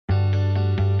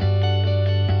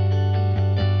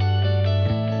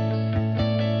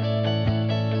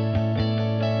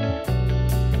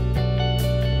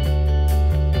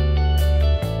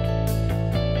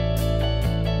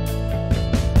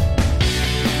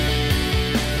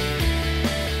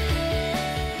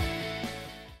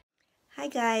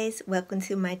guys, welcome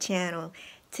to my channel.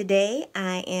 Today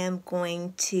I am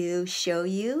going to show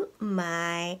you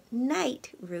my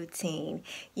night routine.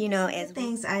 You know, as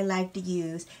things I like to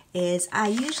use is I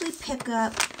usually pick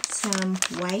up some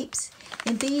wipes,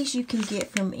 and these you can get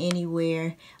from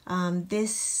anywhere.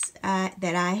 This that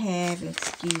I have,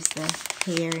 excuse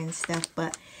the hair and stuff,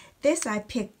 but this I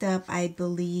picked up, I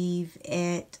believe,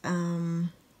 at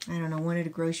I don't know, one of the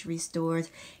grocery stores.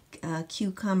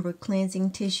 Cucumber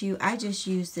cleansing tissue. I just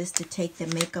use this to take the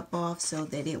makeup off so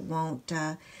that it won't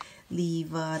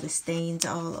leave the stains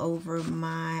all over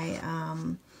my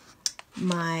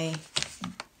my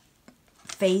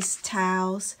face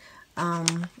towels.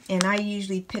 And I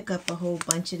usually pick up a whole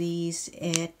bunch of these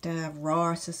at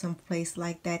Ross or someplace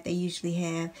like that. They usually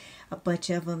have a bunch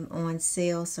of them on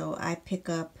sale, so I pick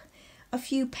up a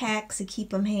few packs to keep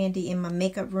them handy in my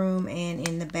makeup room and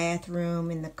in the bathroom,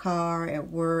 in the car, at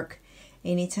work.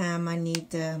 Anytime I need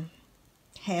to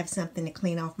have something to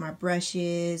clean off my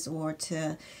brushes or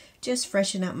to just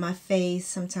freshen up my face.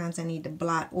 Sometimes I need to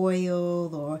blot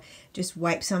oil or just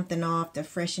wipe something off to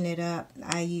freshen it up.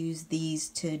 I use these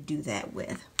to do that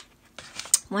with.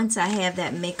 Once I have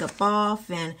that makeup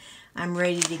off and I'm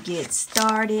ready to get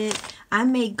started, I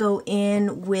may go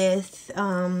in with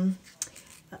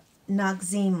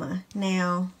Noxzema.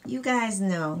 Now, you guys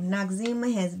know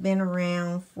Noxzema has been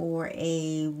around for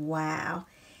a while,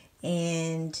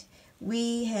 and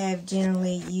we have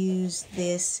generally used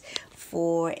this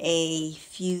for a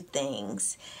few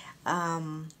things.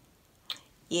 Yeah,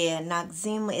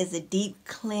 Noxzema is a deep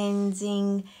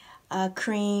cleansing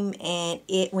cream, and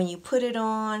when you put it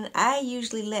on, I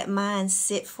usually let mine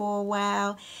sit for a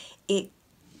while. It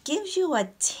gives you a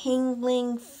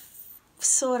tingling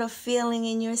sort of feeling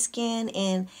in your skin,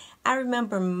 and I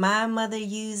remember my mother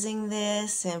using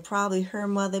this and probably her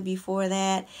mother before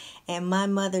that, and my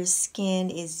mother's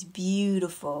skin is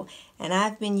beautiful, and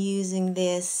I've been using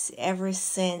this ever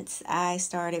since I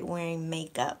started wearing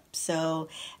makeup. So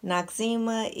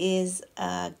Noxzema is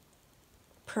a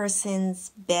person's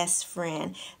best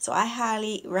friend, so I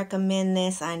highly recommend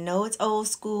this. I know it's old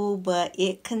school, but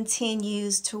it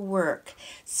continues to work.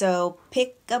 So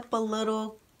pick up a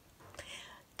little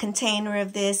container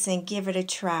of this and give it a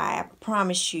try. I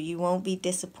promise you, you won't be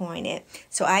disappointed.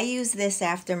 So I use this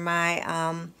after my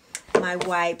my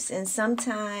wipes, and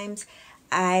sometimes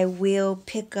I will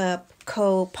pick up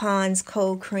Pond's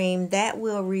Cold Cream. That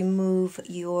will remove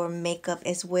your makeup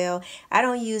as well. I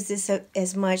don't use this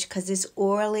as much because it's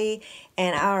oily,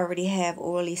 and I already have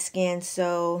oily skin,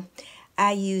 so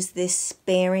I use this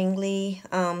sparingly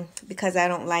because I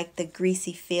don't like the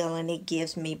greasy feeling it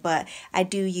gives me, but I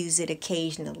do use it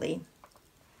occasionally.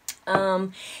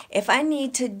 If I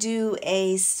need to do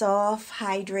a soft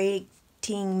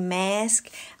hydrating mask,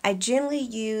 I generally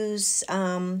use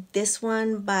this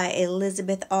one by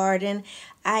Elizabeth Arden.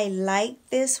 I like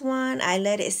this one. I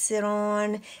let it sit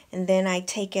on and then I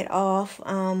take it off.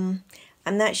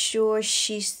 I'm not sure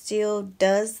she still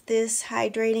does this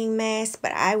hydrating mask,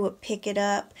 but I would pick it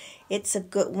up. It's a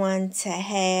good one to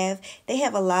have. They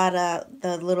have a lot of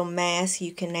the little masks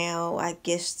you can now, I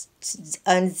guess,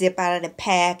 unzip out of the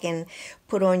pack and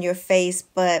put on your face.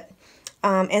 But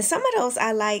and some of those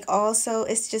I like also.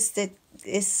 It's just that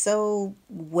it's so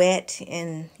wet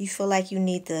and you feel like you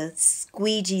need to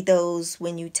squeegee those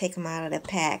when you take them out of the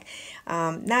pack.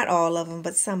 Not all of them,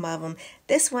 but some of them.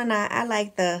 This one, I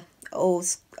like the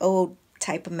old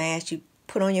type of mask you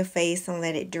put on your face and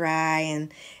let it dry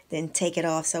and then take it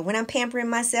off. So when I'm pampering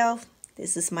myself,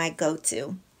 this is my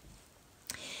go-to.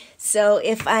 So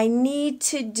if I need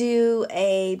to do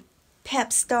a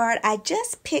pep start, I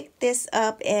just picked this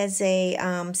up as a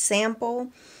sample,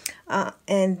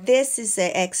 and this is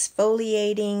an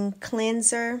exfoliating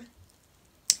cleanser.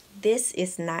 This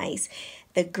is nice.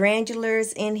 The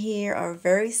granulars in here are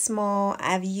very small.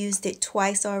 I've used it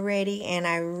twice already, and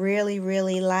I really,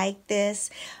 really like this.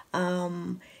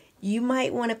 You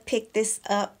might want to pick this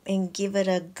up and give it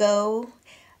a go.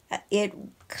 It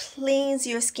cleans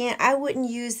your skin. I wouldn't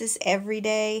use this every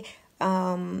day.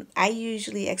 I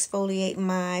usually exfoliate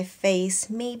my face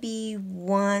maybe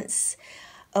once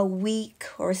a week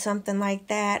or something like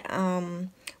that.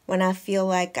 When I feel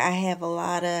like I have a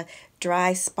lot of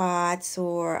dry spots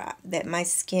or that my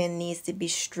skin needs to be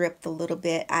stripped a little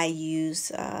bit, I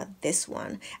use this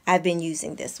one. I've been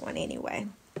using this one anyway.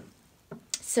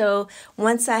 So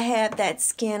once I have that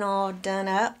skin all done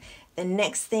up, the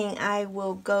next thing I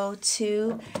will go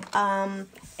to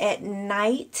at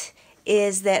night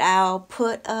is that I'll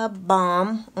put a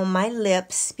balm on my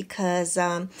lips because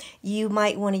you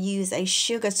might want to use a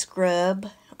sugar scrub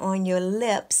on your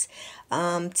lips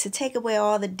to take away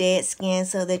all the dead skin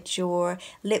so that your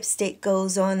lipstick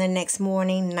goes on the next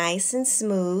morning nice and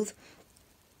smooth.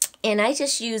 And I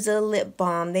just use a lip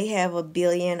balm. They have a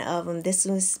billion of them. This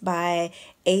one's by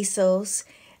ASOS.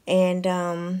 And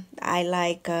I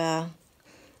like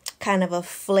kind of a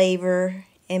flavor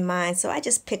in mine. So I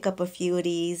just pick up a few of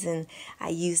these and I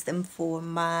use them for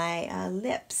my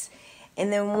lips.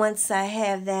 And then once I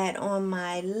have that on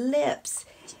my lips,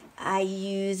 I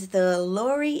use the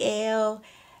L'Oreal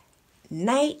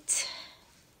Night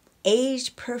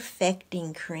Age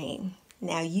Perfecting Cream.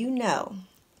 Now you know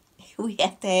we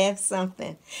have to have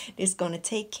something that's going to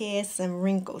take care of some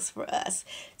wrinkles for us.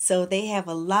 So they have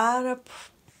a lot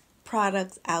of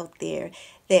products out there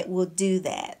that will do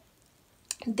that.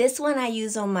 This one I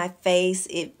use on my face.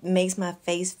 It makes my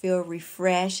face feel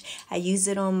refreshed. I use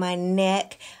it on my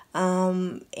neck.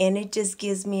 And it just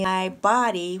gives me my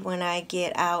body when I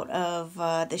get out of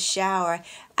the shower.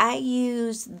 I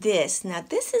use this. Now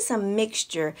this is a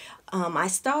mixture. I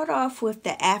start off with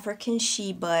the African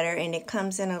shea butter, and it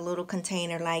comes in a little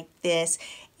container like this,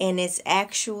 and it's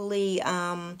actually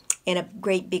in a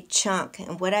great big chunk.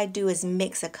 And what I do is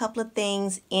mix a couple of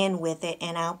things in with it,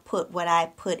 and I'll put what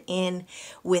I put in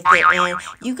with it. And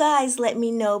you guys let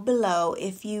me know below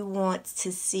if you want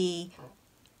to see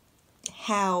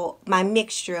how my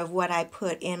mixture of what I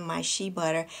put in my shea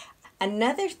butter.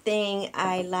 Another thing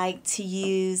I like to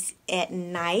use at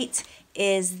night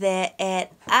is that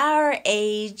at our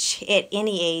age, at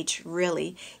any age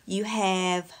really, you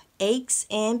have aches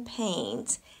and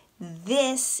pains.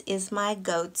 This is my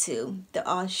go-to, the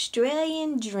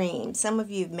Australian Dream. Some of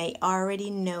you may already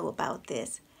know about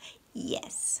this.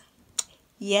 Yes,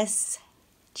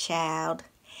 child,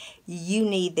 you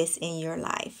need this in your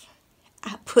life.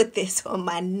 I put this on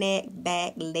my neck,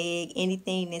 back, leg,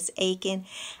 anything that's aching.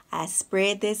 I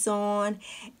spread this on,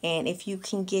 and if you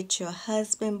can get your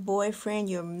husband,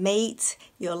 boyfriend, your mate,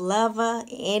 your lover,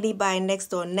 anybody next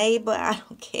door neighbor, I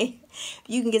don't care.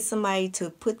 You can get somebody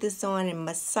to put this on and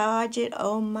massage it.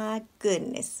 Oh my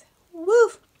goodness.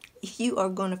 Woo! You are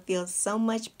going to feel so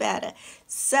much better.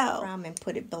 So, I'm going to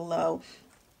put it below.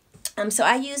 So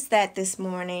I used that this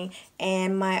morning,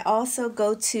 and my also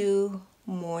go-to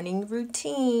morning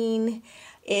routine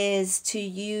is to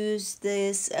use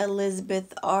this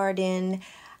Elizabeth Arden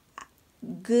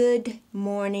Good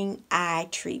Morning Eye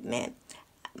Treatment.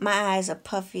 My eyes are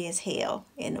puffy as hell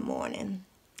in the morning,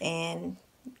 and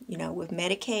you know, with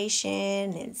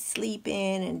medication and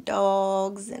sleeping and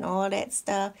dogs and all that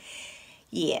stuff,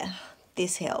 yeah,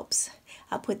 this helps.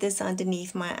 I put this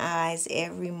underneath my eyes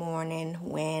every morning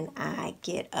when I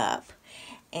get up,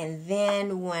 and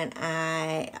then when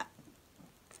I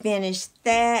finish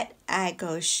that, I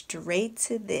go straight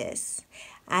to this.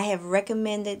 I have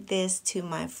recommended this to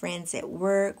my friends at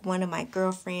work. One of my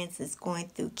girlfriends is going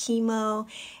through chemo,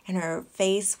 and her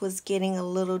face was getting a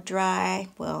little dry,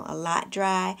 well, a lot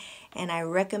dry, and I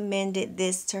recommended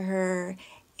this to her,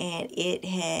 and it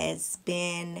has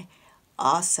been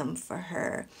awesome for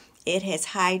her. It has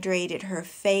hydrated her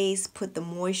face, put the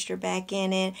moisture back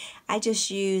in it. I just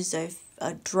used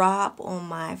a drop on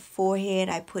my forehead.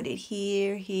 I put it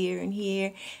here, here, and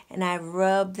here, and I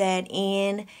rub that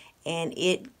in, and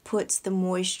it puts the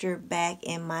moisture back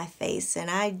in my face.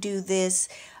 And I do this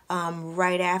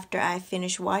right after I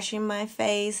finish washing my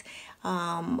face,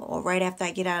 or right after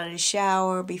I get out of the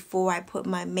shower, before I put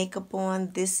my makeup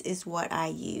on. This is what I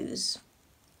use.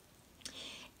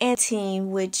 And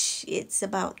team, which it's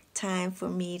about time for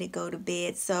me to go to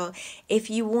bed. So if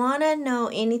you want to know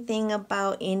anything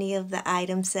about any of the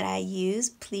items that I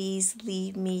use, please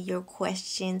leave me your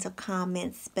questions or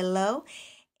comments below.